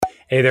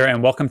Hey there,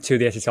 and welcome to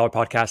the Etsy Seller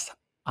Podcast.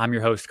 I'm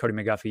your host, Cody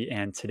McGuffey,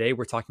 and today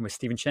we're talking with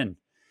Stephen Chin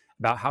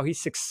about how he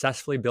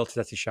successfully built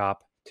his Etsy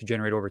shop to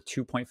generate over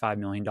 $2.5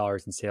 million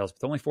in sales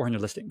with only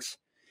 400 listings.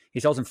 He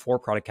sells in 4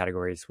 product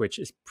categories, which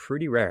is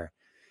pretty rare.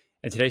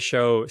 In today's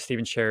show,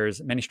 Stephen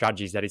shares many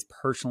strategies that he's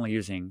personally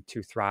using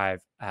to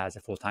thrive as a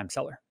full-time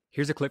seller.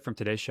 Here's a clip from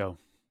today's show.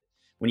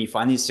 When you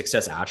find these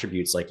success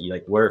attributes, like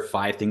what are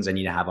 5 things I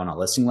need to have on a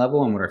listing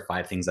level and what are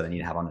 5 things that I need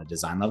to have on a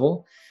design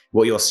level?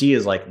 What you'll see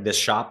is like this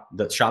shop,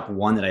 the shop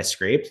 1 that I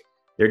scraped,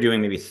 they're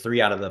doing maybe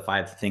 3 out of the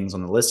 5 things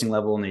on the listing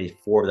level, and maybe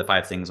 4 of the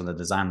 5 things on the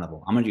design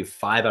level. I'm going to do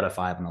 5 out of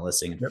 5 on the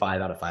listing and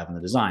 5 out of 5 on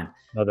the design.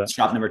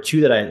 Shop number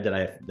 2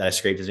 that I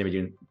scraped is maybe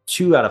doing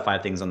 2 out of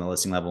 5 things on the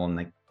listing level and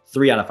like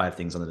 3 out of 5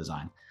 things on the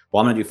design.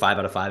 Well, I'm going to do 5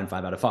 out of 5 and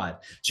 5 out of 5.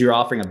 So you're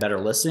offering a better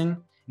listing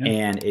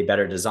and a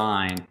better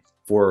design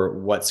for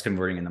what's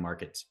converting in the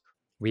market.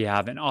 We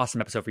have an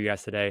awesome episode for you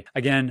guys today.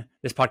 Again,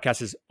 this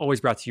podcast is always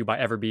brought to you by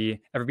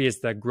Everbee. Everbee is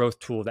the growth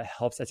tool that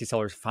helps Etsy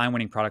sellers find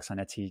winning products on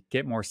Etsy,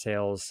 get more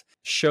sales,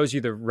 shows you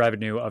the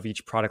revenue of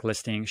each product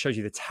listing, shows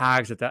you the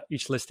tags that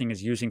each listing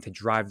is using to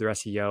drive their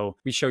SEO.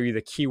 We show you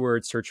the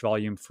keyword search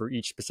volume for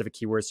each specific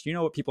keyword, so you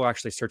know what people are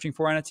actually searching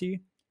for on Etsy,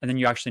 and then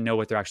you actually know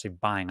what they're actually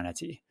buying on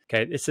Etsy.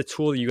 Okay, it's a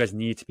tool that you guys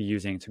need to be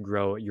using to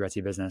grow your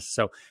Etsy business.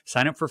 So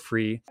sign up for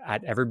free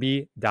at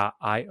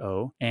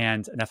everbee.io.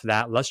 And enough of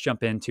that, let's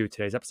jump into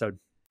today's episode.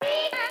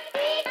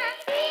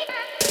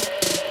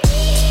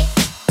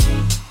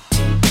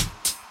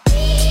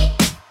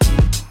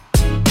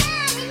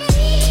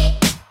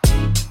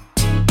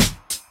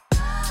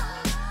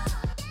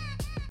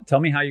 Tell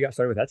me how you got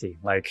started with Etsy.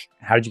 Like,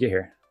 how did you get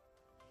here?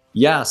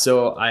 Yeah,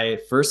 so I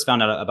first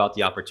found out about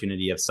the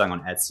opportunity of selling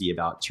on Etsy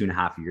about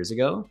 2.5 years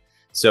ago.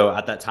 So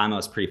at that time, I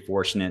was pretty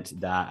fortunate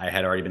that I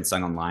had already been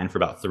selling online for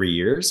about 3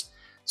 years.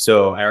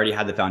 So I already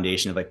had the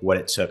foundation of like what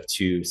it took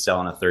to sell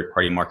on a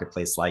third-party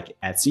marketplace like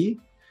Etsy.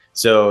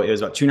 So it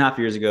was about 2.5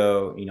 years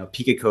ago,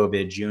 peak of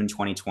COVID, June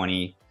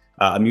 2020.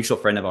 A mutual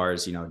friend of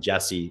ours,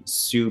 Jesse,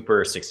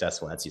 super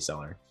successful Etsy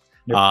seller.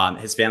 Yep.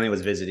 His family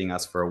was visiting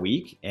us for a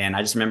week. And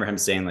I just remember him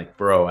saying like,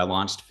 bro, I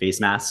launched face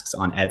masks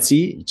on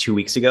Etsy 2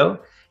 weeks ago.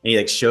 And he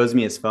like shows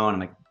me his phone. I'm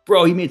like,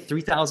 bro, you made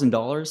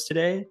 $3,000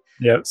 today.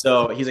 Yep.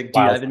 So he's like, dude,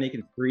 wow. I've been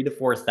making $3,000 to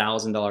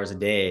 $4,000 a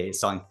day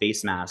selling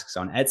face masks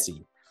on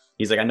Etsy.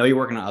 He's like, I know you're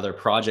working on other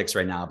projects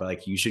right now, but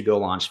like you should go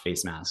launch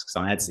face masks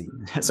on Etsy.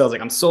 So I was like,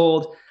 I'm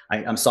sold.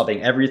 I'm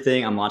stopping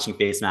everything. I'm launching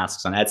face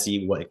masks on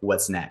Etsy.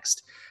 What's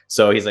next?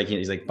 So he's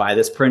like, buy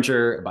this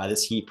printer, buy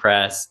this heat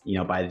press,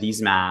 buy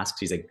these masks.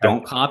 He's like,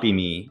 don't copy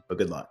me, but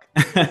good luck.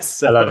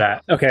 So, I love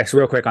that. Okay. So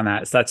real quick on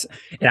that. So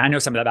and I know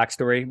some of that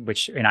backstory,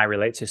 and I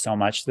relate to so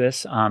much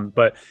this,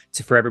 but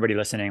for everybody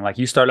listening, like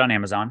you started on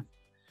Amazon.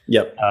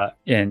 Yep.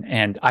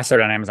 And I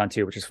started on Amazon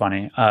too, which is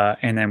funny.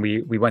 And then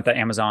we went the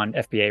Amazon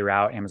FBA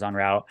route, Amazon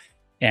route,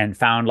 and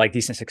found like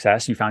decent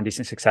success. You found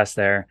decent success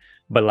there,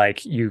 but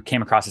like you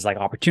came across this like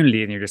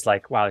opportunity and you're just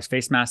like, wow, this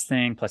face mask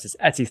thing plus this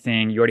Etsy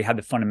thing. You already had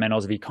the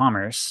fundamentals of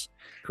e-commerce.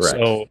 Correct.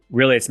 So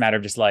really it's a matter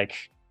of just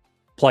like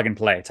plug and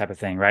play type of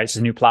thing, right? It's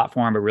a new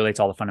platform, but really it's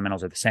all the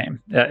fundamentals are the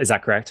same. Is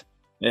that correct?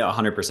 Yeah,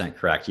 100%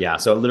 correct. Yeah.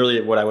 So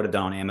literally what I would have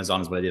done on Amazon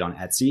is what I did on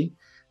Etsy.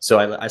 So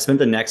I spent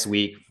the next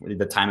week,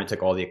 the time it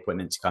took all the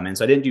equipment to come in.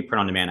 So I didn't do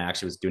print on demand. I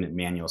actually was doing it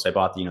manual. So I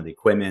bought the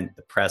equipment,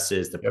 the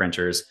presses, the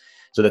printers.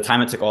 So the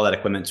time it took all that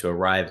equipment to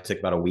arrive, it took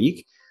about a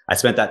week. I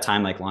spent that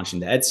time like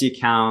launching the Etsy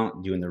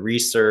account, doing the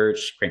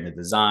research, creating the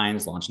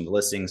designs, launching the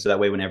listings. So that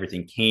way, when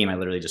everything came, I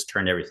literally just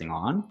turned everything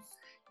on.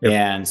 Yep.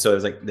 And so it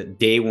was like the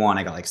day 1,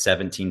 I got like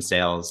 17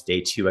 sales.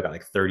 Day 2, I got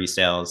like 30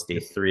 sales. Day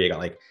 3, I got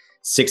like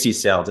 60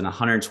 sales, and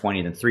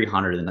 120, then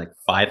 300, and like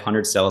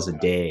 500 sales a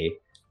day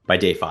by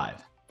day 5.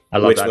 I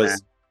love that, man.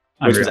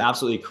 Which was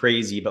absolutely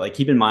crazy. But like,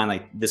 keep in mind,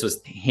 like this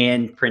was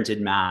hand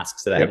printed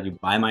masks that I had to do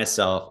by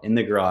myself in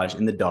the garage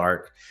in the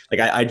dark. Like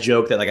I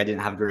joke that like I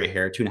didn't have gray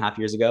hair 2.5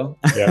 years ago.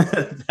 Yeah.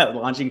 That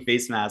launching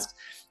face masks,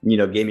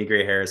 gave me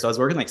gray hair. So I was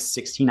working like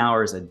 16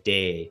 hours a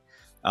day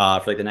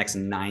for like the next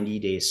 90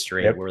 days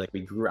straight, where like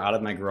we grew out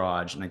of my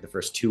garage in like the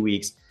first 2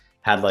 weeks,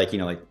 had like,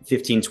 like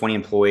 15, 20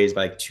 employees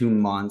by like 2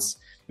 months.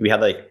 We had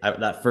like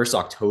that first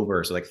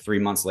October. So like 3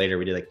 months later,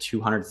 we did like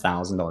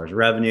 $200,000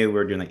 revenue. We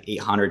were doing like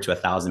 800 to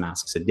 1,000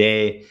 masks a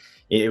day.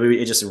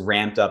 It just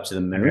ramped up to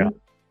the moon. Yeah.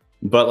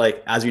 But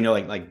like, as we know,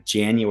 like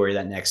January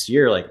that next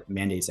year, like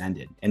mandates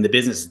ended and the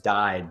business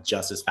died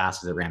just as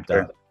fast as it ramped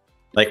up.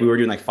 Like we were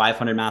doing like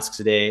 500 masks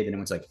a day. Then it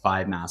went to like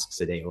 5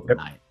 masks a day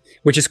overnight.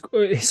 Which is,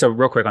 so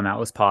real quick on that,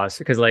 let's pause.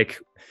 Because like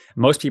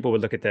most people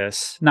would look at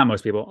this, not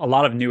most people, a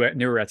lot of newer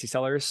Etsy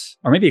sellers,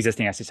 or maybe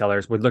existing Etsy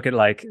sellers would look at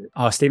like,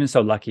 oh, Steven's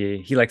so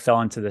lucky. He like fell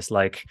into this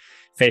like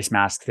face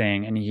mask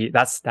thing. And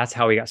that's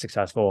how he got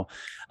successful.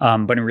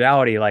 But in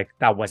reality, like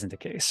that wasn't the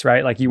case,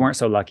 right? Like you weren't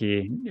so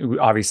lucky,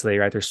 obviously,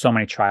 right? There's so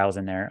many trials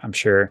in there, I'm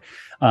sure.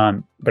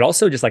 But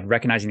also just like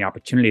recognizing the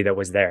opportunity that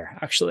was there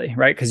actually,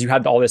 right? Because you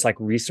had all this like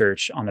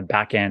research on the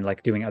back end,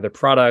 like doing other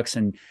products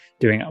and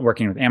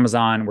working with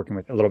Amazon, working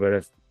with a little bit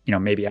of,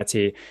 maybe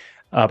Etsy.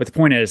 But the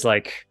point is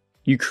like,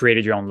 you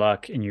created your own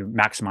luck and you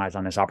maximized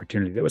on this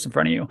opportunity that was in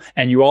front of you.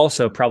 And you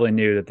also probably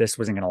knew that this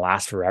wasn't going to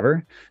last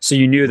forever. So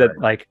you knew that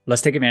like,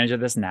 let's take advantage of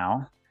this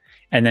now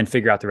and then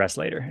figure out the rest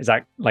later. Is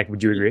that like,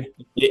 would you agree?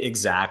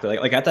 Exactly.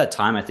 Like at that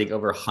time, I think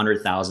over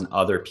 100,000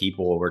 other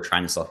people were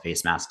trying to sell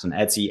face masks on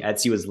Etsy.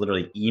 Etsy was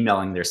literally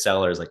emailing their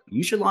sellers like,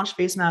 you should launch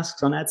face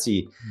masks on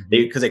Etsy,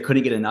 because they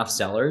couldn't get enough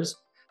sellers.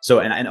 So,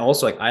 and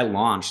also like I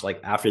launched like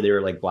after they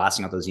were like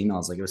blasting out those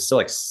emails, like it was still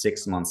like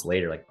 6 months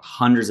later, like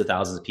hundreds of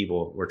thousands of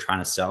people were trying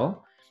to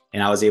sell.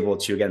 And I was able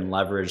to, again,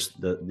 leverage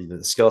the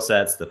skill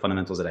sets, the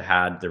fundamentals that I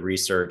had, the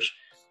research,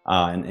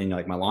 and you know,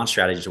 like my launch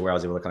strategy to where I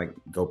was able to kind of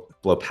go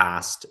blow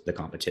past the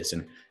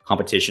competition.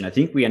 I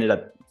think we ended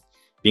up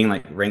being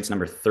like ranked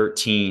number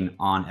 13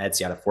 on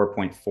Etsy out of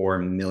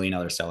 4.4 million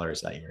other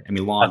sellers that year. And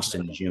we launched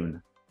in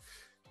June.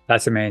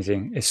 That's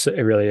amazing. It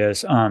really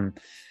is.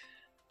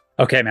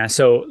 Okay, man.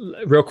 So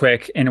real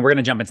quick, and we're going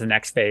to jump into the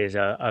next phase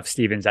of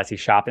Steven's Etsy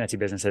shop and Etsy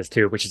businesses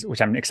too,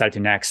 which I'm excited to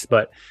next.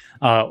 But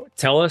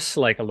tell us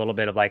like a little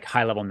bit of like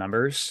high level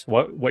numbers,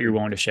 what you're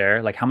willing to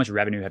share. Like how much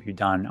revenue have you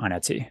done on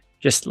Etsy?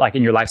 Just like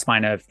in your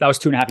lifespan of, that was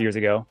 2.5 years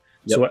ago.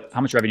 Yep. So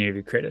how much revenue have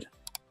you created?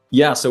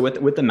 Yeah. So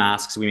with the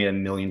masks, we made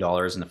 $1 million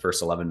in the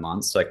first 11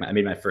 months. So like I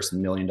made my first $1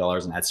 million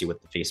in Etsy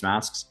with the face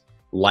masks.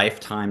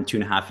 Lifetime,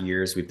 2.5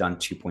 years, we've done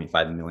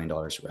 $2.5 million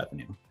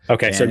revenue.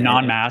 Okay. And, so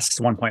non-masks,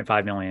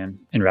 1.5 million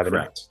in revenue.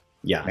 Correct.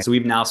 Yeah. Okay. So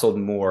we've now sold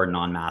more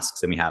non-masks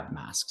than we have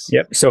masks.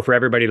 Yep. So for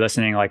everybody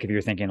listening, like if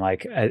you're thinking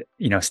like,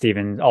 you know,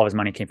 Steven, all his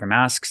money came from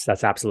masks,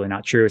 that's absolutely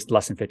not true. It's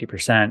less than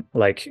 50%.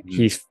 Like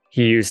he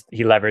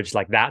leveraged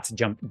like that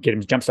to get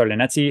him jump started in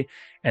Etsy.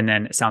 And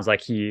then it sounds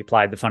like he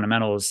applied the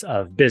fundamentals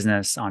of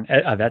business of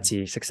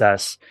Etsy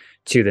success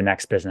to the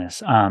next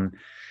business.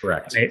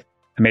 Correct.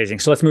 Amazing.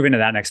 So let's move into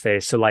that next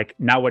phase. So like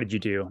now what did you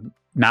do?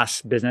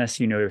 Mask business,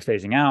 you know, you're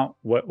phasing out.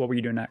 What were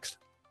you doing next?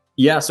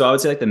 Yeah. So I would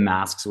say like the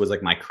masks was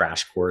like my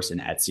crash course in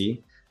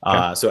Etsy.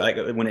 Okay. So like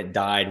when it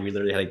died, we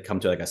literally had to come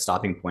to like a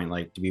stopping point.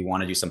 Like, do we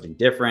want to do something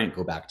different,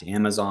 go back to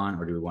Amazon,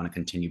 or do we want to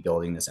continue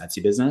building this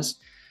Etsy business?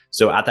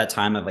 So at that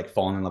time, I've like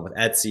fallen in love with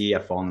Etsy.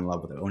 I've fallen in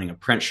love with owning a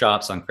print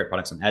shop, selling print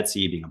products on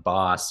Etsy, being a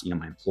boss, you know,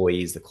 my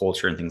employees, the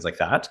culture and things like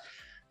that,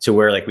 to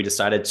where like we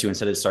decided to,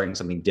 instead of starting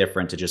something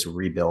different, to just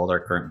rebuild our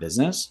current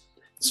business.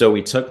 So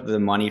we took the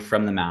money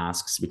from the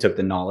masks, we took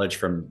the knowledge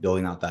from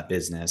building out that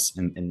business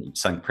and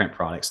selling print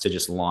products to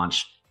just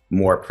launch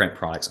more print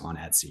products on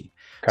Etsy.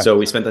 Okay. So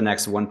we spent the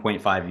next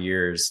 1.5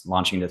 years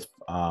launching to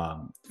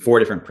 4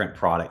 different print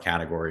product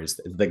categories,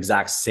 the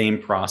exact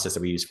same process that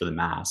we used for the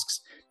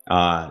masks.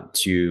 I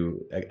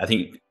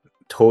think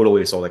total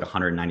we've sold like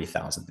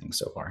 190,000 things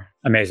so far.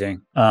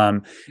 Amazing.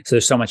 So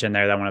there's so much in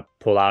there that I want to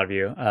pull out of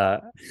you.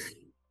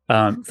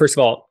 First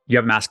of all, you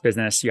have a mask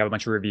business, you have a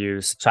bunch of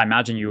reviews. So I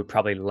imagine you would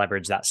probably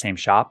leverage that same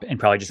shop and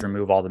probably just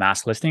remove all the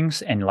mask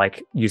listings and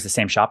like use the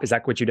same shop. Is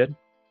that what you did?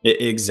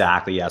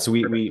 Exactly. Yeah. So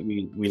we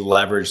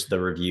leveraged the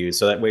reviews.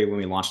 So that way, when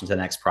we launched into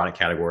the next product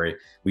category,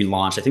 we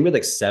launched, I think with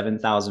like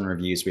 7,000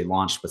 reviews, we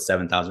launched with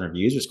 7,000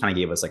 reviews, which kind of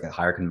gave us like a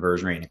higher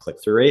conversion rate and a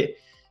click-through rate.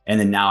 And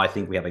then now I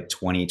think we have like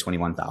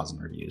 21,000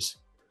 reviews.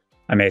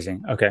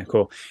 Amazing. Okay,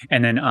 cool.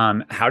 And then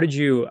how did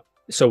you,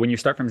 so when you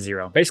start from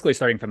zero, basically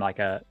starting from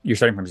you're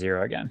starting from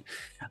zero again.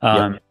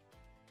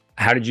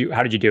 How did you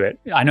do it?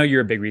 I know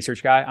you're a big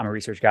research guy. I'm a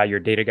research guy. You're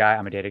a data guy.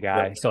 I'm a data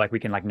guy. Yeah. So like we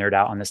can like nerd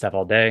out on this stuff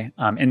all day.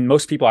 And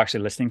most people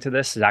actually listening to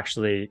this is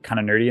actually kind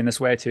of nerdy in this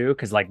way too,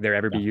 because like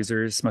they're Everbee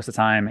users most of the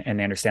time and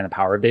they understand the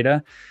power of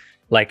data.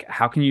 Like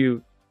how can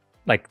you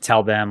like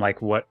tell them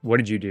like what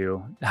did you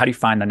do? How do you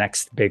find the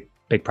next big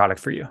product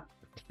for you?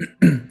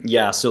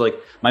 Yeah. So like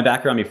my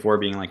background before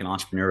being like an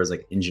entrepreneur was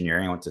like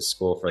engineering. I went to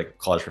school for like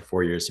college for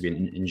 4 years to be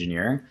an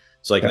engineer.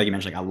 So like you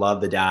mentioned, like I love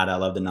the data, I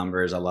love the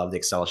numbers, I love the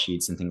Excel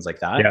sheets and things like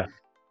that. Yeah.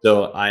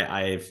 So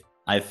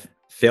I've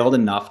failed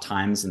enough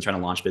times in trying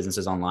to launch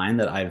businesses online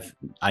that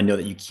I know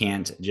that you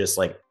can't just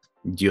like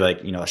do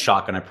like, you know, a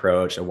shotgun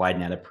approach, a wide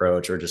net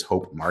approach, or just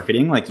hope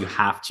marketing. Like you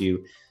have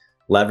to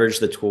leverage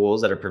the tools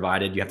that are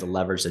provided. You have to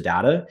leverage the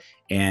data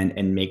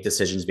and make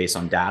decisions based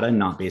on data,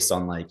 not based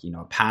on like, you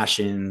know,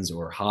 passions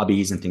or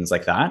hobbies and things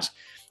like that.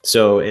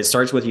 So it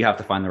starts with, you have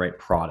to find the right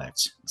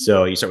product.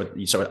 So I start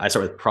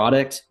with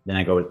product, then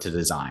I go to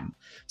design.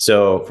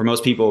 So for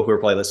most people who are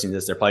probably listening to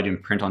this, they're probably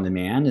doing print on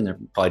demand and they're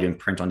probably doing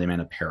print on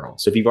demand apparel.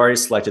 So if you've already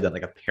selected that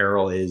like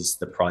apparel is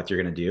the product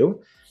you're going to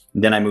do,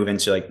 then I move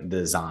into like the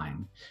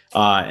design.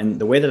 And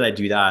the way that I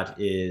do that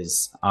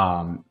is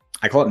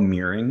I call it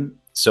mirroring.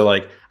 So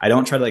like, I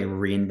don't try to like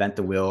reinvent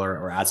the wheel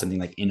or add something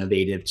like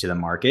innovative to the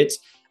market.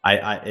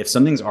 If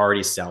something's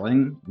already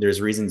selling, there's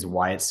reasons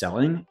why it's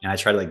selling. And I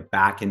try to like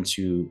back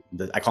into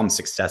I call them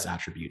success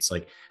attributes,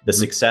 like the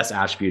success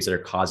attributes that are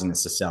causing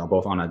this to sell,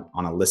 both on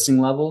a listing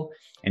level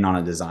and on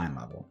a design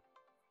level.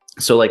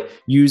 So like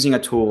using a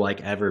tool like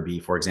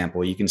Everbee, for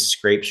example, you can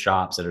scrape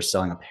shops that are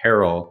selling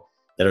apparel,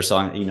 that are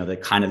selling, you know, the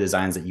kind of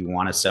designs that you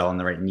want to sell in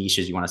the right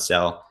niches you want to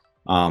sell.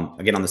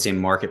 Again, on the same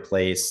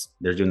marketplace,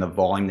 they're doing the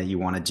volume that you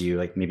want to do.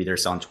 Like maybe they're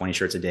selling 20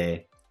 shirts a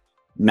day.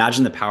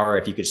 Imagine the power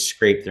if you could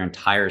scrape their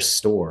entire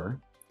store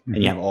and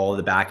you have all of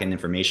the back-end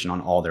information on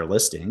all their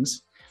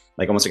listings.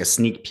 like almost like a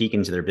sneak peek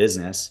into their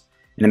business.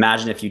 And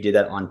imagine if you did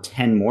that on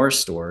 10 more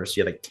stores,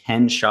 you have like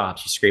 10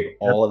 shops, you scrape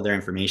all of their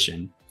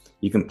information,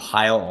 you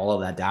compile all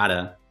of that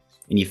data,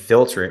 and you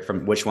filter it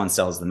from which one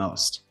sells the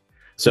most.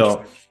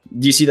 So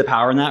do you see the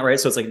power in that, right?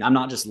 So it's like, I'm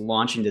not just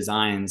launching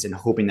designs and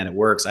hoping that it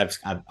works.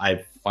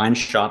 I find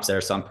shops that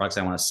are selling products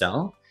I want to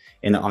sell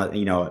in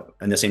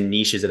the same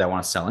niches that I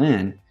want to sell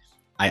in.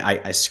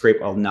 I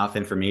scrape enough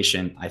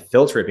information. I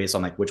filter it based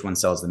on like which one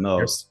sells the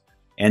most.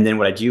 And then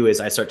what I do is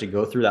I start to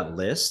go through that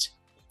list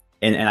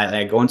and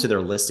I go into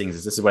their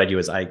listings. This is what I do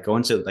is I go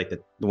into like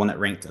the one that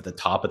ranked at the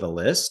top of the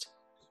list.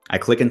 I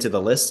click into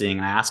the listing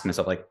and I ask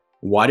myself, like,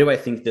 why do I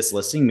think this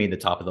listing made the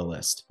top of the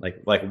list?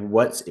 Like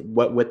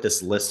what with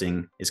this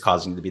listing is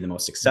causing it to be the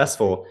most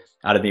successful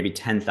out of maybe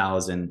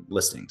 10,000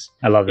 listings?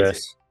 I love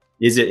this.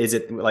 Is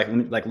it like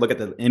look at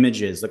the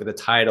images, look at the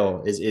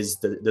title. Does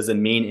the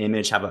main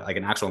image have like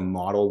an actual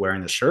model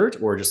wearing the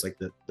shirt, or just like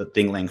the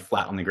thing laying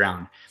flat on the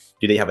ground?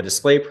 Do they have a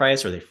display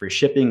price? Are they free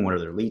shipping? What are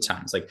their lead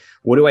times? Like,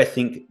 what do I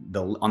think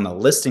on the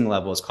listing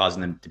level is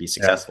causing them to be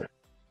successful?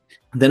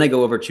 Then I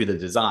go over to the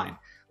design.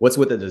 What's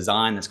with the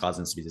design that's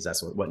causing them to be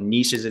successful? What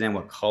niche is it in?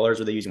 What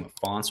colors are they using? What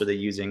fonts are they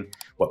using?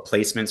 What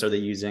placements are they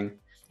using?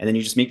 And then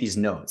you just make these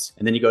notes,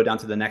 and then you go down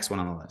to the next one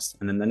on the list,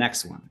 and then the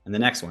next one, and the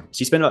next one.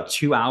 So you spend about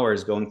 2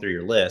 hours going through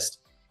your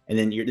list, and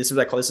then this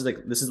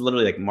is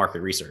literally like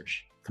market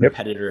research,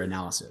 competitor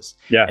analysis.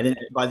 Yeah. And then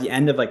by the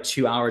end of like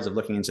 2 hours of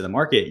looking into the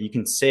market, you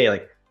can say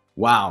like,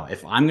 wow,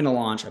 if I'm going to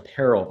launch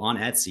apparel on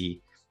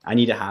Etsy, I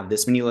need to have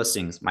this many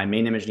listings. My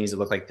main image needs to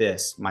look like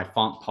this. My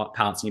font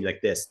palettes need to be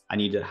like this. I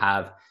need to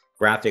have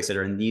graphics that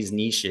are in these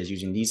niches,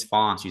 using these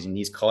fonts, using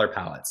these color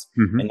palettes.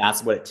 And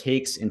that's what it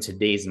takes in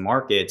today's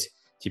market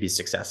to be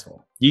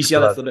successful. Do you see how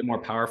that's a little bit more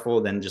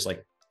powerful than just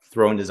like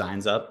throwing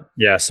designs up?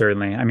 Yeah,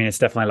 certainly. I mean, it's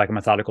definitely like a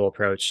methodical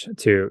approach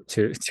to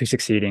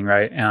succeeding,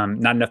 right?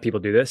 Not enough people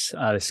do this.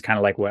 This is kind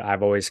of like what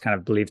I've always kind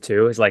of believed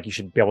too, is like you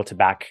should be able to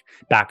back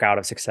out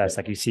of success.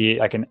 Like you see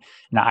like an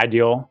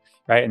ideal,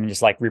 right? And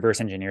just like reverse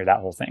engineer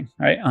that whole thing,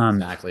 right?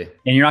 Exactly.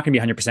 And you're not going to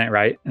be 100%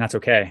 right, and that's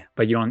okay.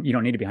 But you don't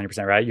need to be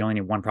 100% right. You only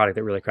need one product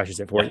that really crushes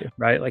it for you,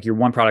 right? Like you're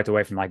one product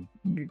away from like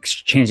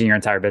changing your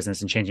entire business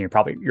and changing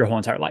your whole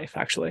entire life,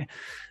 actually.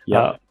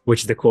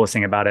 Which is the coolest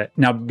thing about it.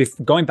 Now,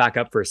 going back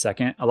up for a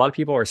second, a lot of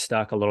people are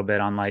stuck a little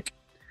bit on like,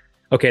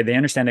 okay, they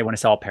understand they want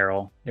to sell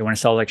apparel, they want to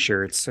sell like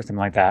shirts or something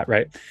like that,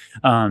 right?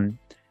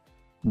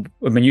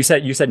 When you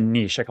said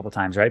niche a couple of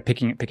times, right?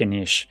 Pick a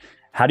niche.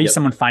 How do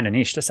someone find a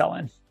niche to sell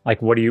in? Like,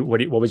 what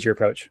was your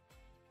approach?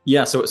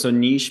 Yeah, so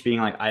niche being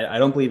like, I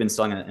don't believe in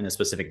selling in a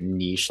specific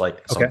niche,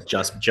 like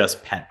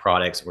just pet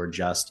products or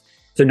just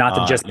not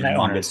the just pet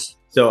owners.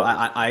 So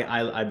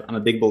I'm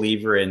a big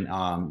believer in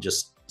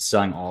just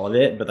selling all of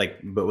it, but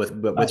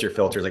with your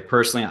filters. Like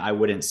personally, I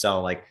wouldn't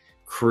sell like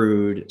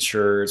crude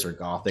shirts or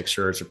gothic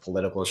shirts or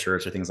political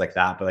shirts or things like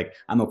that. But like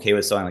I'm okay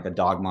with selling like a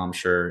dog mom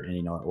shirt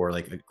and or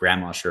like a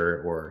grandma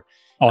shirt or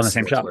all in the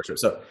same shop.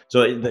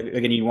 So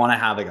again, you want to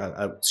have like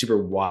a super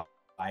wide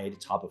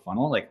top of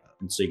funnel, like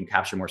so you can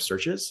capture more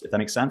searches, if that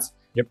makes sense.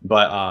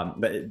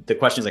 But the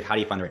question is like, how do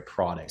you find the right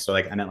product? So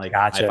like I meant like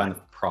I find the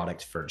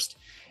product first.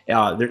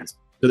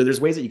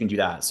 There's ways that you can do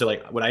that. So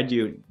like what I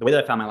do, the way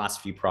that I found my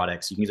last few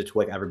products, you can use a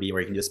tool like Everbee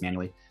where you can do this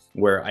manually,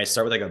 where I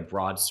start with like a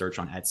broad search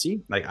on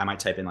Etsy. Like I might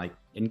type in like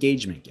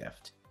engagement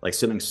gift, like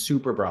something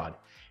super broad.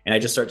 And I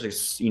just start to,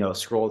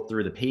 scroll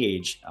through the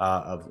page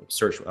of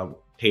search of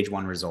page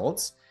one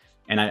results.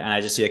 And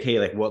I just see like, hey,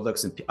 like what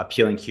looks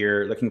appealing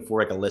here, looking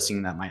for like a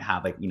listing that might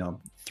have like,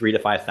 3,000 to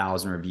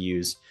 5,000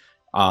 reviews.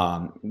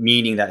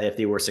 Meaning that if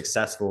they were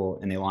successful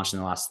and they launched in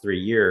the last 3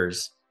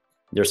 years,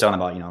 they're selling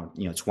about,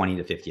 20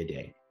 to 50 a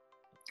day.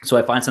 So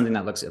I find something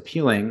that looks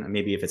appealing.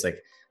 Maybe if it's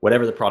like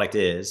whatever the product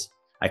is,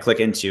 I click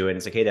into it and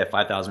it's like, hey, they have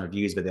 5,000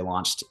 reviews, but they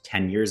launched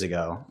 10 years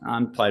ago.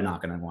 I'm probably not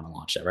going to want to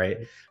launch that, right?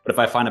 But if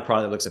I find a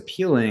product that looks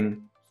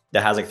appealing,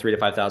 that has like 3,000 to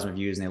 5,000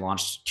 reviews and they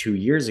launched 2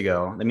 years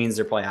ago, that means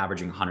they're probably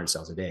averaging 100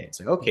 sales a day. It's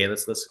like, okay,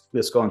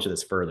 let's go into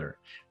this further.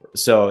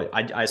 So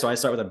I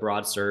start with a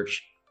broad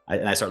search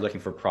and I start looking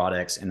for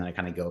products and then I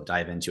kind of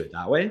dive into it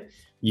that way.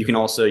 You can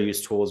also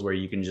use tools where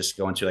you can just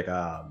go into like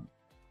a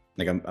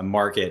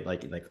market,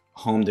 like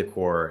home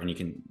decor, and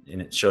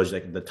it shows you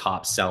like the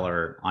top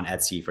seller on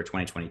Etsy for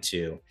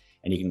 2022.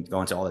 And you can go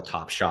into all the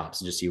top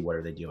shops and just see what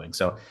are they doing.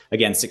 So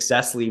again,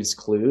 success leaves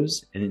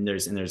clues, and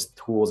there's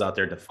tools out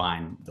there to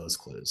find those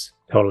clues.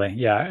 Totally.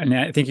 Yeah. And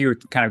I think you were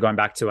kind of going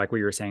back to like what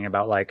you were saying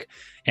about like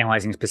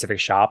analyzing specific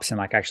shops and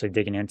like actually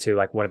digging into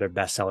like what are their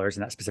best sellers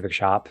in that specific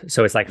shop.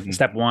 So it's like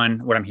step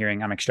one, what I'm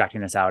hearing, I'm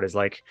extracting this out, is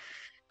like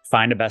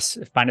find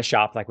a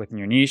shop like within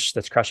your niche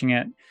that's crushing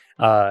it,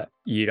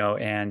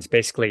 and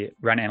basically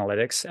run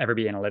analytics,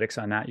 Everbee analytics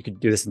on that. You could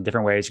do this in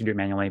different ways. You can do it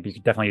manually, but you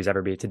could definitely use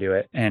Everbee to do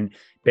it. And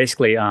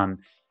basically,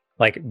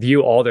 like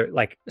view all their,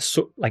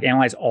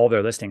 analyze all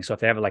their listings. So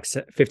if they have like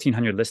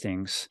 1,500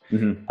 listings,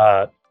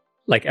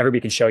 like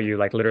Everbee can show you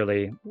like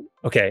literally,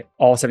 okay,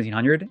 all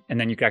 1,700. And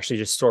then you can actually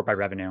just sort by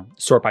revenue,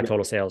 sort by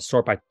total sales,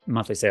 sort by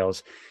monthly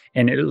sales.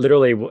 And it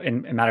literally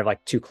in a matter of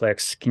like 2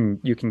 clicks,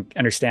 you can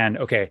understand,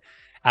 okay,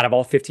 out of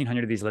all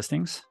 1,500 of these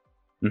listings,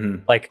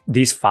 Mm-hmm. Like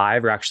these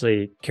 5 are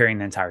actually carrying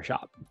the entire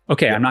shop.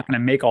 Okay, I'm not going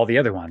to make all the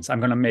other ones. I'm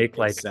going to make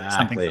like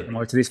something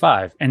similar to these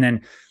 5. And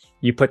then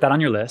you put that on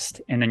your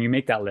list, and then you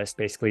make that list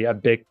basically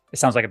it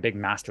sounds like a big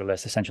master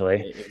list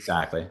essentially.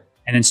 Exactly.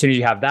 And then as soon as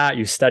you have that,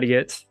 you study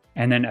it.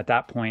 And then at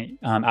that point,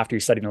 after you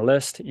study the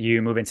list,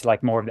 you move into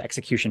like more of the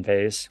execution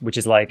phase, which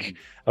is like,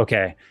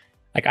 okay,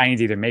 like I need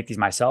to either make these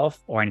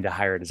myself, or I need to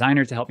hire a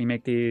designer to help me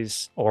make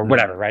these, or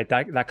whatever, right?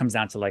 That comes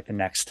down to like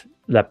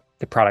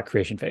the product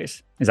creation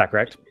phase. Is that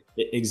correct?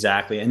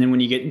 Exactly. And then when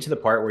you get into the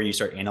part where you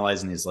start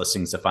analyzing these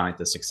listings to find like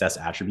the success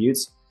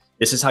attributes,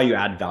 this is how you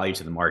add value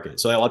to the market.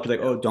 So a lot of people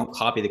are like, oh, don't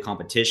copy the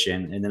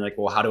competition. And then like,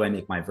 well, how do I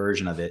make my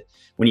version of it?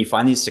 When you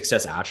find these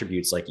success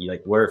attributes, like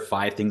what are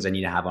 5 things I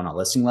need to have on a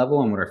listing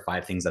level? And what are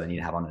 5 things that I need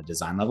to have on a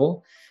design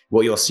level?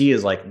 What you'll see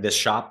is like the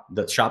shop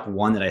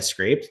 1 that I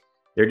scraped,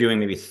 they're doing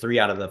maybe 3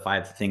 out of the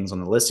 5 things on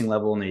the listing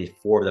level, and maybe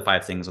 4 of the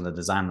 5 things on the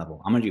design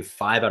level. I'm going to do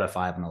 5 out of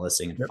 5 on the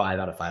listing and 5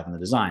 out of 5 on the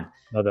design.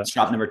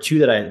 Shop number 2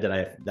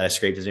 that I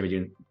scraped is maybe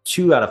doing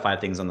 2 out of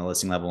 5 things on the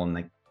listing level and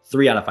like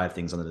 3 out of 5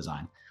 things on the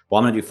design. Well,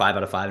 I'm going to do 5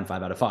 out of 5 and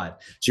 5 out of 5.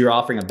 So you're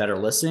offering a better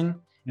listing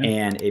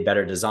and a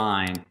better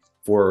design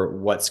for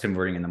what's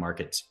converting in the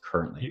market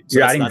currently. So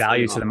you're adding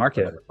value to the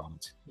market.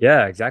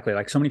 Yeah, exactly.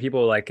 Like so many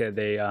people, like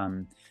they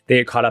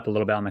get caught up a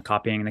little bit on the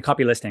copying and the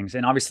copy listings.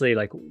 And obviously,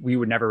 like we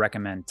would never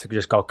recommend to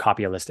just go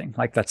copy a listing.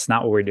 Like that's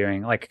not what we're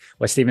doing. Like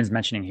what Steven's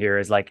mentioning here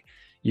is like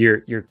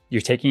you're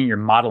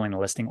modeling a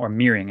listing, or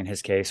mirroring in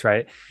his case,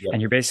 right? Yep.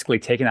 And you're basically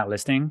taking that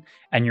listing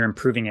and you're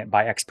improving it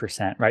by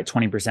X%, right?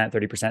 20%,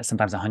 30%,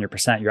 sometimes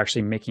 100%. You're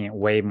actually making it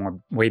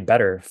way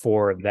better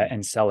for the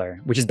end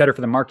seller, which is better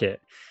for the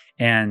market.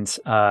 And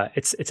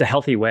it's a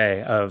healthy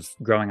way of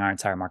growing our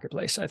entire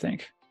marketplace, I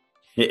think.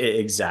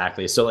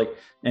 Exactly. So like,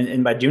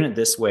 and by doing it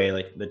this way,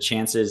 like the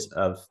chances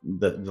of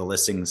the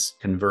listings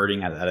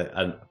converting at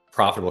a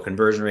profitable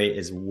conversion rate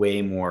is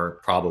way more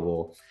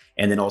probable.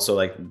 And then also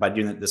like by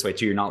doing it this way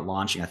too, you're not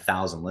launching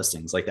 1,000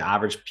 listings. Like the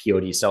average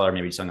POD seller,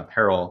 maybe selling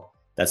apparel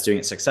that's doing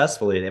it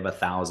successfully, they have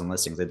 1,000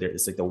 listings.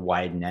 It's like the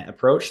wide net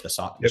approach, the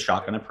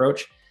shotgun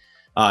approach.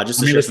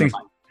 Just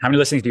how many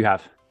listings do you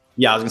have?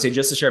 Yeah, I was gonna say,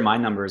 just to share my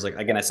numbers, like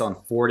again, I sell in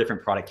 4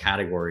 different product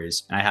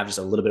categories and I have just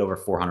a little bit over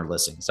 400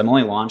 listings. So I'm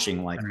only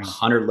launching like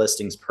 100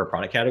 listings per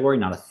product category,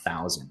 not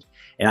 1,000.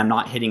 And I'm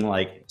not hitting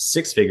like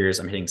 6 figures,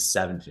 I'm hitting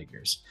 7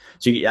 figures.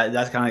 So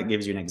that kind of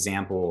gives you an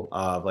example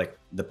of like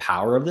the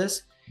power of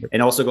this.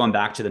 And also going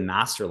back to the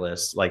master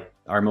list, like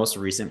our most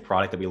recent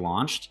product that we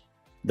launched,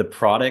 the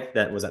product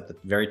that was at the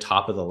very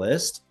top of the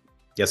list,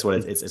 guess what?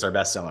 It's our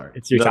best seller.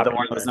 It's the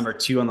one that was number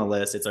 2 on the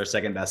list. It's our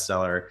second best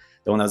seller.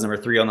 The one that was number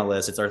 3 on the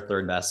list, it's our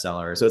third best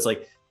seller. So it's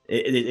like,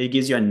 it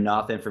gives you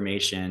enough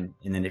information.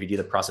 And then if you do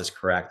the process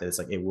correct, that it's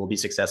like, it will be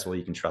successful.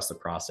 You can trust the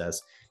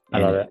process. I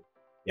love it.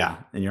 Yeah.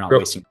 And you're not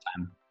wasting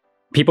time.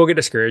 People get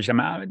discouraged. I'm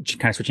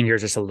kind of switching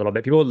gears just a little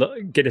bit. People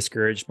get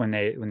discouraged when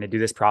they do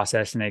this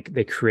process and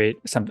they create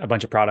a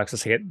bunch of products.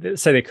 Let's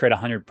say they create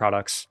 100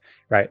 products,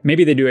 right?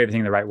 Maybe they do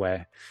everything the right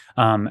way.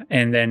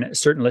 And then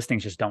certain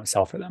listings just don't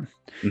sell for them.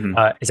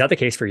 Mm-hmm. Is that the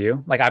case for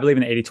you? Like I believe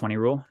in the 80-20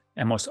 rule,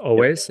 and most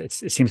always it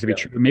seems to be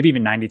true. Maybe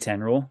even 90-10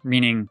 rule,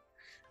 meaning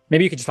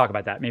maybe you could just talk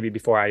about that maybe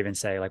before I even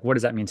say like, what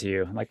does that mean to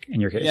you? Like in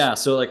your case? Yeah.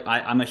 So like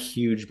I'm a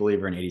huge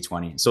believer in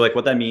 80-20. So like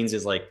what that means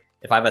is like,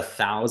 if I have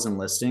 1,000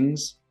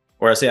 listings,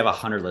 or I say I have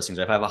 100 listings,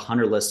 if I have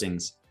 100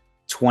 listings,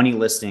 20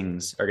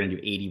 listings are going to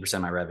do 80%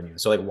 of my revenue.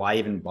 So like why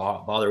even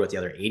bother with the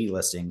other 80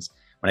 listings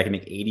when I can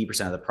make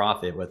 80% of the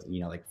profit with,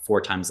 like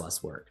 4 times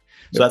less work.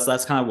 So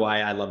that's kind of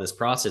why I love this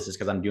process, is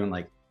because I'm doing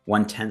like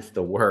 1/10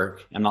 the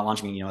work. I'm not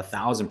launching,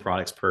 1,000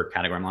 products per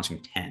category. I'm launching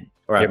 10,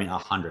 or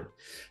 100.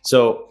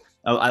 So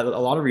a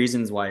lot of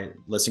reasons why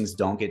listings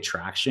don't get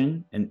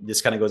traction, and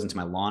this kind of goes into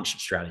my launch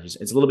strategies.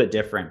 It's a little bit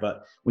different,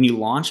 but when you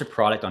launch a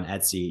product on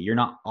Etsy, you're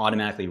not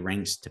automatically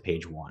ranked to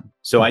page 1.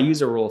 So I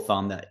use a rule of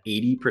thumb that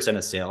 80%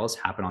 of sales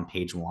happen on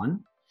page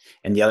 1,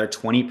 and the other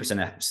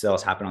 20% of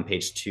sales happen on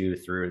page 2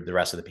 through the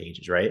rest of the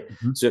pages, right?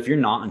 Mm-hmm. So if you're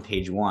not on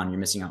page 1, you're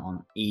missing out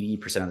on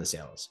 80% of the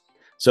sales.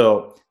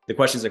 So the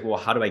question is like, well,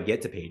 how do I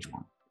get to page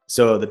 1?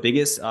 So the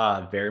biggest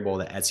variable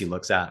that Etsy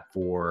looks at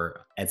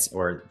for Etsy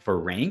or for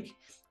rank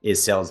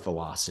is sales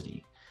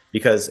velocity,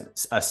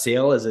 because a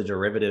sale is a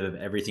derivative of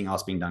everything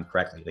else being done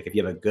correctly. Like if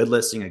you have a good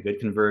listing, a good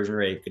conversion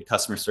rate, good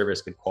customer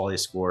service, good quality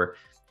score,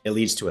 it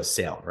leads to a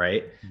sale,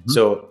 right? Mm-hmm.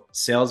 So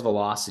sales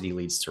velocity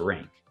leads to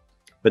rank.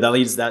 But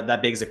that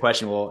begs the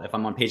question, well, if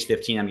I'm on page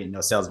 15, I'm getting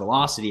no sales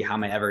velocity, how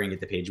am I ever gonna get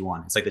to page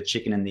 1? It's like the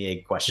chicken and the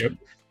egg question.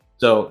 Yep.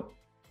 So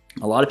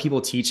a lot of people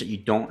teach that you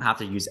don't have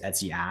to use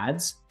Etsy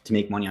ads to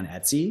make money on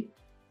Etsy.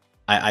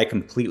 I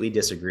completely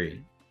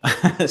disagree.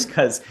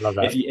 Because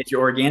if you're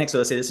organic, so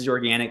let's say this is your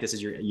organic, this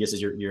is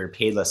your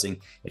paid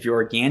listing. If your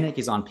organic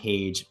is on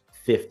page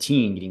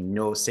 15 getting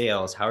no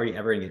sales, how are you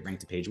ever gonna get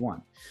ranked to page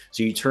 1?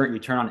 So you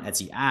turn on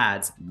Etsy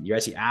ads, your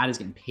Etsy ad is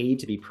getting paid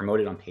to be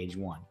promoted on page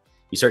 1.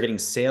 You start getting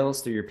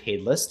sales through your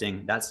paid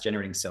listing, that's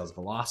generating sales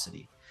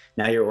velocity.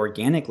 Now your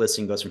organic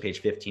listing goes from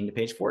page 15 to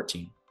page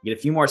 14. You get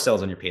a few more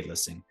sales on your paid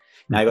listing.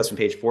 Now it goes from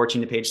page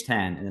 14 to page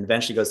 10, and then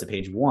eventually goes to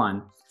page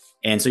 1.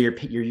 And so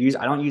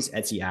I don't use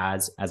Etsy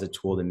ads as a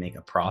tool to make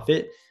a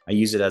profit. I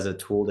use it as a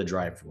tool to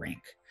drive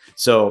rank.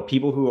 So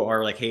people who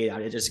are like, hey,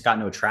 I just got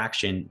no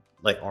traction.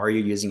 Like, are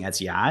you using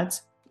Etsy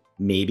ads?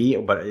 Maybe,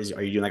 but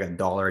are you doing like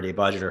 $1 a day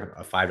budget or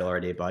a $5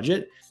 a day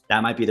budget?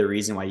 That might be the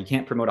reason why you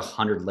can't promote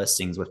 100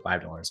 listings with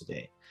 $5 a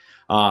day.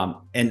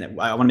 And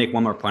I want to make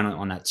one more point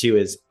on that too,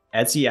 is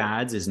Etsy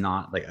ads is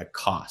not like a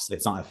cost.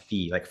 It's not a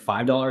fee. Like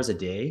 $5 a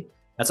day,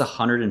 that's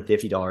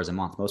 $150 a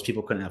month. Most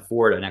people couldn't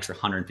afford an extra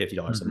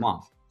 $150 a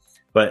month.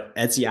 But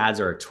Etsy ads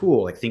are a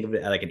tool. Like, think of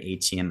it like an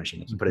ATM machine.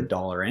 Like, you put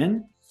 $1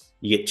 in,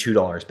 you get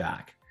 $2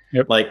 back.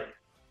 Yep. Like,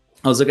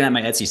 I was looking at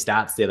my Etsy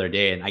stats the other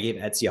day, and I gave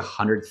Etsy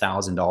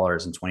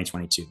 $100,000 in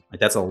 2022. Like,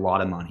 that's a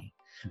lot of money.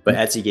 But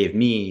Etsy gave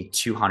me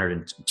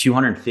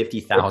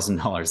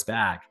 $250,000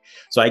 back.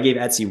 So I gave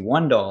Etsy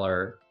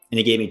 $1 and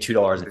it gave me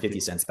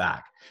 $2.50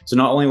 back. So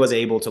not only was I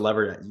able to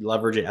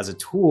leverage it as a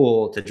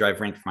tool to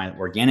drive rank for my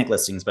organic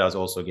listings, but I was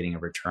also getting a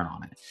return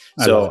on it.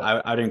 So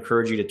I would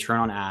encourage you to turn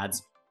on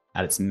ads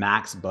at its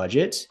max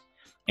budget.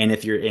 And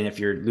if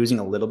you're losing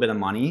a little bit of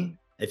money,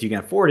 if you can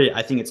afford it,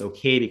 I think it's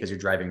okay, because you're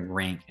driving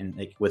rank, and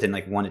like within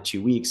like 1 to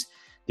 2 weeks,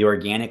 the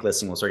organic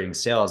listing will start getting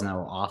sales, and that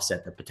will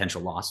offset the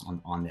potential loss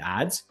on the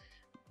ads.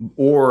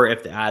 Or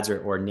if the ads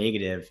are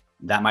negative,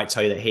 that might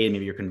tell you that, hey,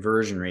 maybe your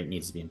conversion rate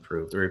needs to be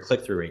improved, or your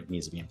click-through rate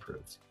needs to be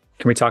improved.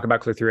 Can we talk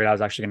about click-through rate? I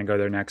was actually going to go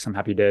there next. I'm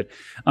happy you did.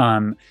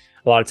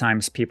 A lot of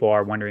times people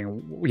are wondering,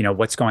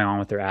 what's going on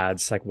with their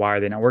ads? Like, why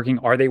are they not working?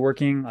 Are they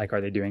working? Like,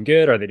 are they doing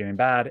good? Are they doing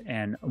bad?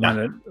 And one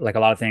of the, like,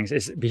 a lot of things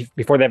is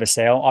before they have a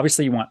sale,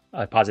 obviously you want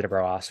a positive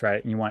ROAS,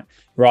 right? And you want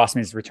ROAS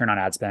means return on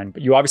ad spend,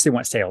 but you obviously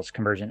want sales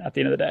conversion at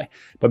the end of the day.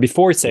 But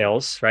before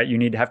sales, right, you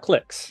need to have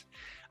clicks.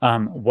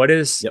 What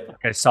is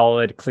a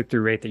solid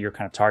click-through rate that you're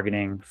kind of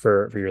targeting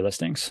for your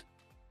listings?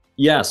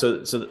 Yeah,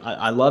 so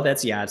I love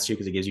Etsy ads too,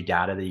 because it gives you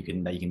data that you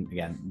can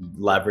again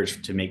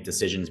leverage to make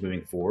decisions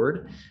moving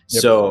forward.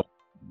 So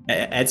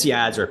Etsy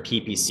ads are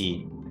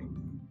PPC.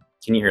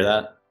 Can you hear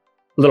that?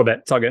 A little bit.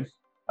 It's all good.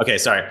 Okay,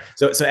 sorry.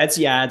 So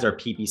Etsy ads are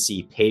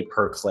PPC, pay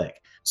per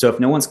click. So if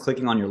no one's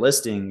clicking on your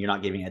listing, you're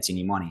not giving Etsy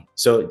any money.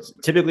 So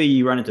typically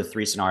you run into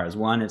 3 scenarios.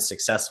 1, it's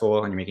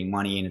successful and you're making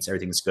money and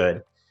everything's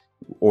good.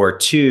 Or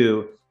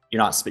 2,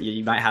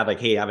 you might have like,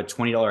 hey, I have a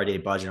 $20 a day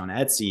budget on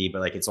Etsy,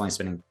 but like it's only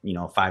spending,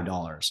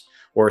 $5.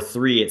 Or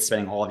 3, it's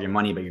spending all of your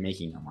money, but you're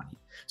making no money.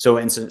 So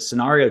in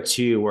scenario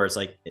 2, where it's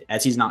like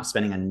Etsy's not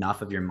spending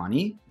enough of your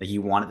money, like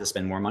you want it to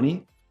spend more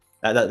money,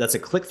 that's a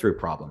click-through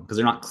problem, because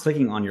they're not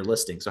clicking on your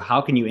listing. So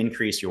how can you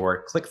increase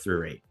your click-through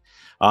rate?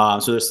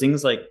 So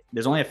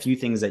there's only a few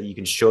things that you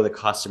can show the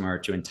customer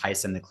to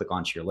entice them to click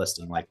onto your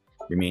listing, like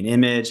your main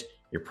image,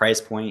 your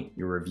price point,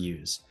 your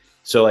reviews.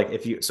 So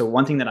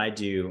one thing that I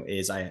do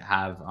is I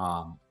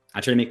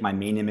try to make my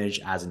main image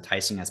as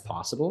enticing as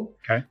possible.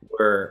 Okay.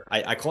 Where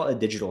I call it a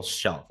digital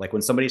shelf. Like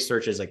when somebody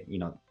searches like,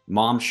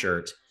 mom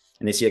shirt,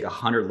 and they see like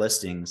 100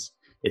 listings,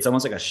 it's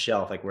almost like a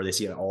shelf, like where they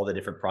see all the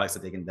different products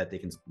that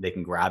they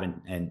can grab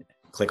and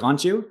click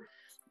onto.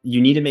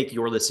 You need to make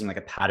your listing like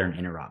a pattern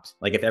interrupt.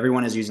 Like if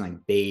everyone is using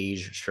like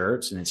beige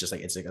shirts, and it's just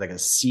like, it's like a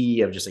sea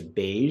of just like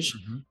beige,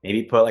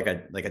 maybe put like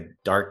a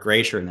dark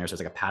gray shirt in there, so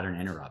it's like a pattern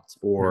interrupt.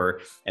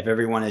 Or if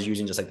everyone is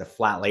using just like the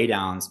flat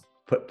laydowns,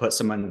 put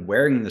someone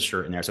wearing the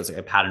shirt in there, so it's like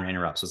a pattern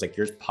interrupt. So it's like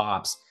yours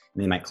pops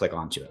and they might click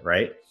onto it,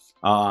 right?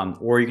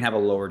 Or you can have a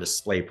lower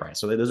display price.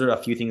 So those are a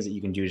few things that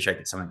you can do to try to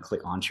get someone to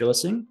click onto your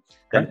listing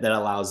that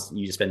allows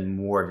you to spend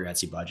more of your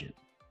Etsy budget.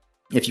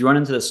 If you run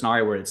into the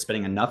scenario where it's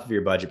spending enough of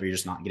your budget, but you're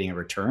just not getting a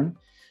return,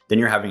 then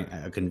you're having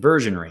a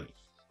conversion rate.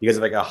 Because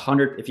if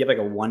you have like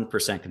a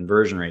 1%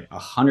 conversion rate,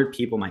 100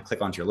 people might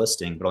click onto your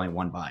listing, but only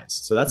 1 buys.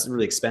 So that's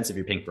really expensive.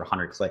 You're paying for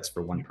 100 clicks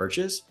for 1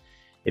 purchase.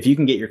 If you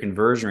can get your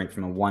conversion rate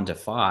from a 1 to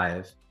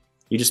 5,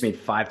 you just made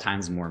 5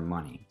 times more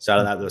money. So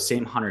out of those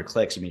same 100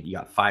 clicks, you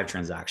got 5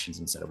 transactions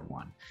instead of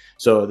 1.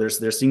 So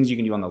there's things you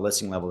can do on the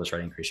listing level to try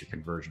to increase your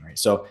conversion rate.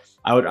 So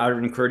I would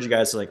encourage you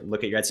guys to like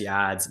look at your Etsy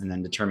ads and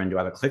then determine, do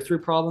I have a click-through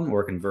problem or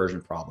a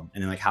conversion problem?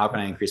 And then like, how can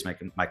I increase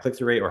my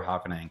click-through rate, or how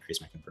can I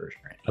increase my conversion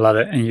rate? I love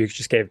it. And you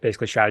just gave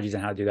basically strategies on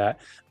how to do that.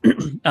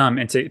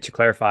 And to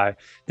clarify,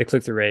 the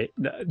click-through rate,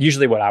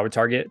 usually what I would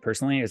target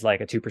personally is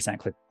like a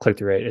 2%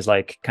 click-through rate is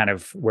like kind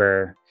of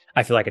where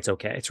I feel like it's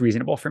okay. It's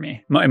reasonable for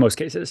me in most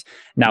cases.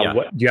 Now,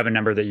 do you have a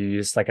number that you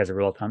use like as a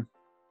rule of thumb?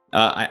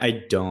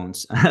 I don't.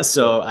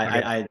 So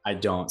I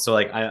don't. So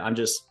like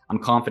I'm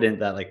confident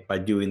that like by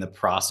doing the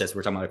process,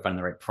 we're talking about finding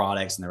the right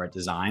products and the right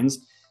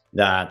designs,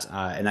 that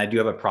and I do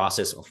have a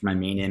process for my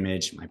main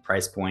image, my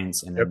price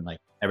points, and then like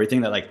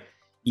everything that like,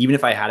 even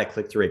if I had a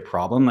click-through rate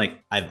problem,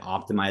 like I've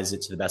optimized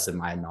it to the best of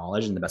my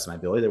knowledge and the best of my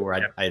ability,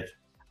 where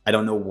I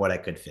don't know what I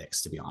could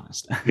fix, to be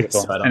honest.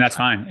 So and that's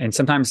fine. And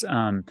sometimes,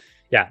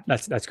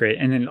 that's great.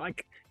 And then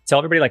like tell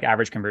everybody like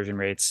average conversion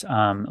rates,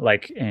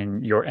 like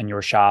in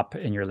your shop,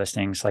 in your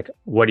listings, like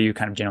what are you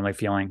kind of generally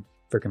feeling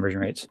for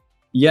conversion rates?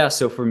 Yeah.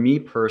 So for me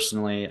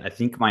personally, I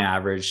think my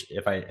average,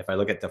 if I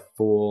look at the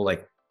full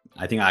like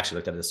I think I actually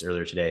looked at this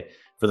earlier today.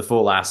 For the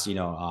full last,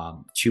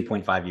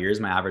 2.5 years,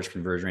 my average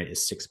conversion rate is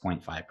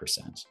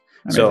 6.5%.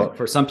 So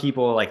for some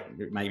people, like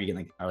might be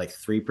getting are like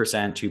 3%,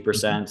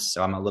 2%.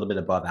 So I'm a little bit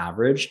above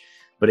average.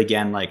 But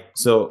again,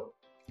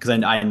 because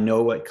I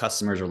know what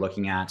customers are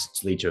looking at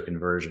to lead to a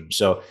conversion.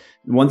 So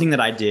one thing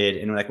that I did,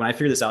 and like when I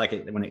figured this out,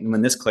 like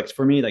when this clicked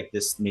for me, like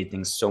this made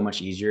things so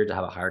much easier to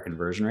have a higher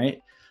conversion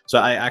rate. So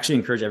I actually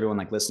encourage everyone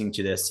like listening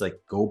to this to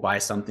like go buy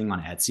something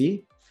on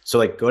Etsy. So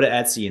like go to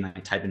Etsy and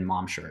like type in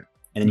mom shirt,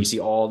 and then you see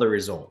all the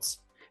results.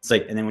 It's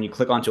like, and then when you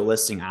click onto a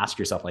listing, ask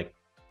yourself like,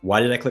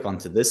 why did I click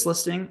onto this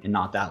listing and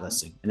not that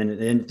listing? And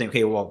then think,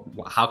 okay, well,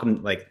 how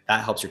come like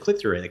that helps your click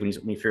through rate? Like when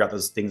you figure out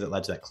those things that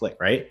led to that click,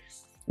 right?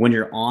 When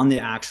you're on the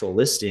actual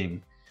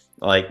listing,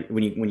 like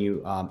when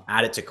you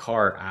add it to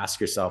cart,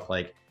 ask yourself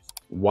like,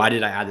 why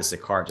did I add this to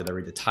cart? Did I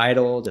read the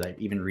title? Did I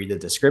even read the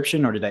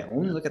description? Or did I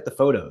only look at the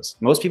photos?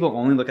 Most people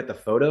only look at the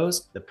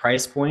photos, the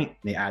price point,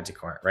 and they add to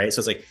cart, right? So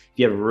it's like, if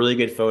you have really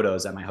good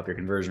photos, that might help your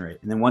conversion rate.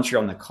 And then once you're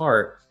on the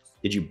cart,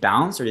 did you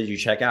bounce or did you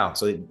check out?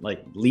 So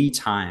like lead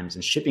times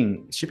and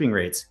shipping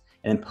rates,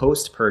 and then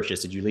post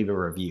purchase, did you leave a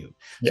review?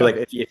 Yeah. So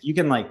like if you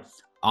can like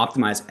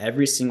optimize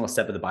every single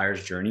step of the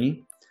buyer's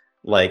journey,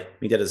 like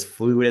make that as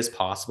fluid as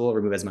possible,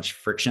 remove as much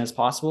friction as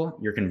possible,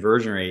 your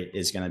conversion rate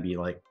is going to be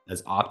like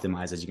as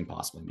optimized as you can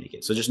possibly make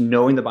it. So just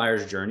knowing the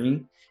buyer's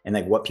journey and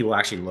like what people are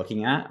actually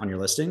looking at on your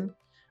listing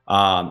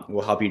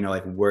will help you know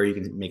like where you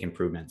can make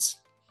improvements.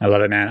 I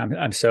love it, man.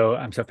 I'm so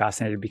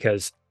fascinated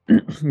because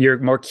you're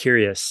more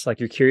curious, like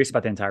you're curious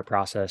about the entire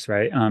process,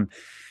 right?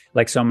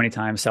 Like so many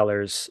times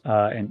sellers,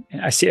 and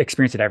I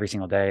experience it every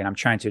single day, and I'm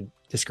trying to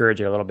discourage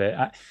it a little bit.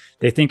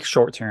 They think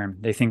short term.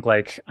 They think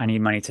like, I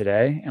need money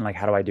today, and like,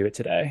 how do I do it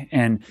today?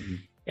 And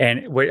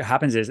what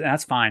happens is, and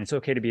that's fine. It's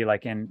okay to be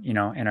like in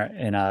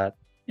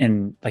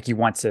like you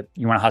want to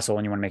hustle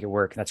and you want to make it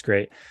work. That's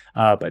great.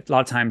 But a lot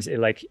of times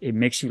it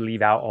makes you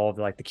leave out all of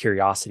the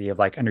curiosity of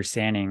like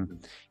understanding,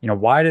 some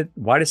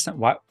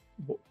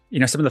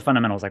of the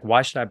fundamentals, like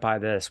why should I buy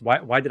this?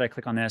 Why did I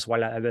click on this? Why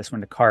did I add this one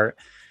to cart?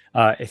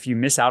 If you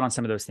miss out on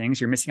some of those things,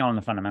 you're missing out on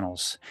the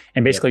fundamentals.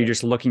 And basically you're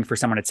just looking for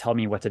someone to tell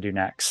me what to do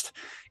next.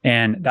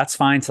 And that's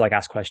fine to like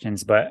ask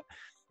questions, but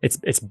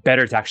it's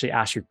better to actually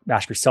ask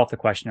yourself the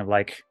question of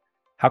like,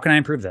 how can I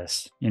improve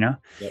this?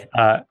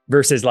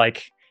 Versus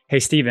like, hey,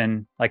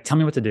 Steven, like, tell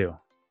me what to do.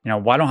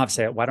 Why don't I have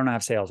sales? Why don't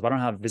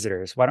I have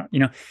visitors?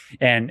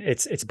 And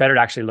it's better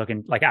to actually look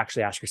and like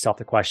actually ask yourself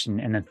the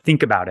question and then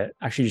think about it.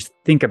 Actually just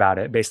think about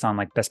it based on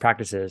like best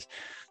practices.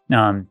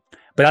 But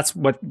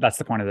that's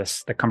the point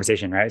of the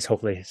conversation, right? Is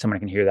hopefully someone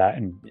can hear that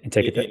and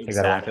take it.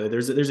 Exactly.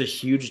 There's a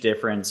huge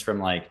difference from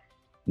like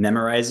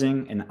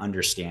memorizing and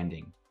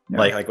understanding. Yeah.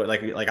 Like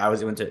I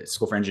went to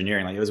school for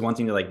engineering. Like it was one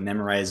thing to like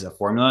memorize a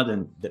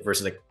formula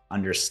versus like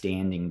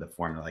understanding the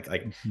formula.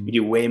 Like you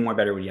do way more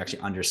better when you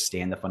actually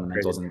understand the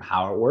fundamentals and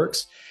how it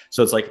works.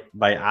 So it's like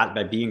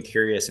by being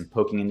curious and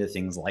poking into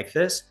things like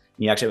this,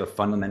 you actually have a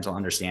fundamental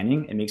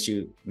understanding. It makes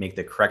you make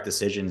the correct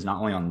decisions, not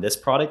only on this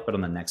product, but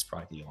on the next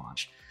product that you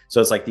launch. So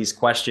it's like these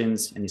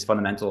questions and these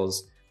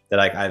fundamentals that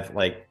I've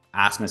like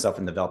asked myself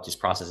and developed these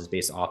processes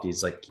based off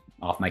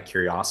my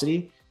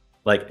curiosity.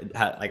 Like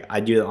I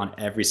do it on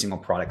every single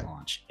product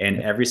launch, and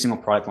every single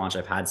product launch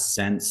I've had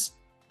since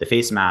the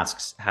face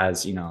masks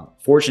has,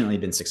 fortunately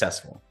been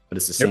successful, but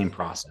it's the same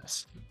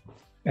process.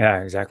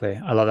 Yeah, exactly.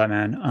 I love that,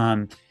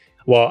 man.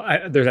 Well,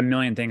 there's a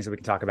million things that we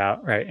can talk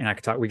about, right? And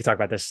we could talk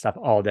about this stuff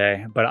all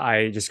day, but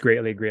I just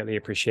greatly, greatly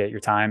appreciate your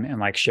time and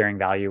like sharing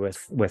value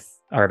with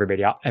our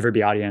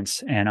everybody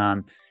audience. And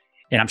I'm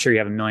sure you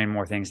have a million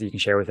more things that you can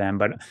share with them,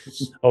 but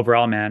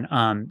overall,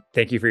 man,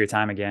 thank you for your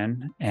time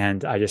again.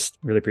 And I just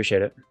really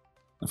appreciate it.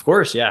 Of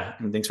course. Yeah.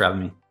 And thanks for having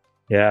me.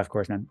 Yeah, of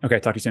course, man. Okay.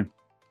 Talk to you soon.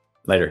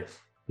 Later.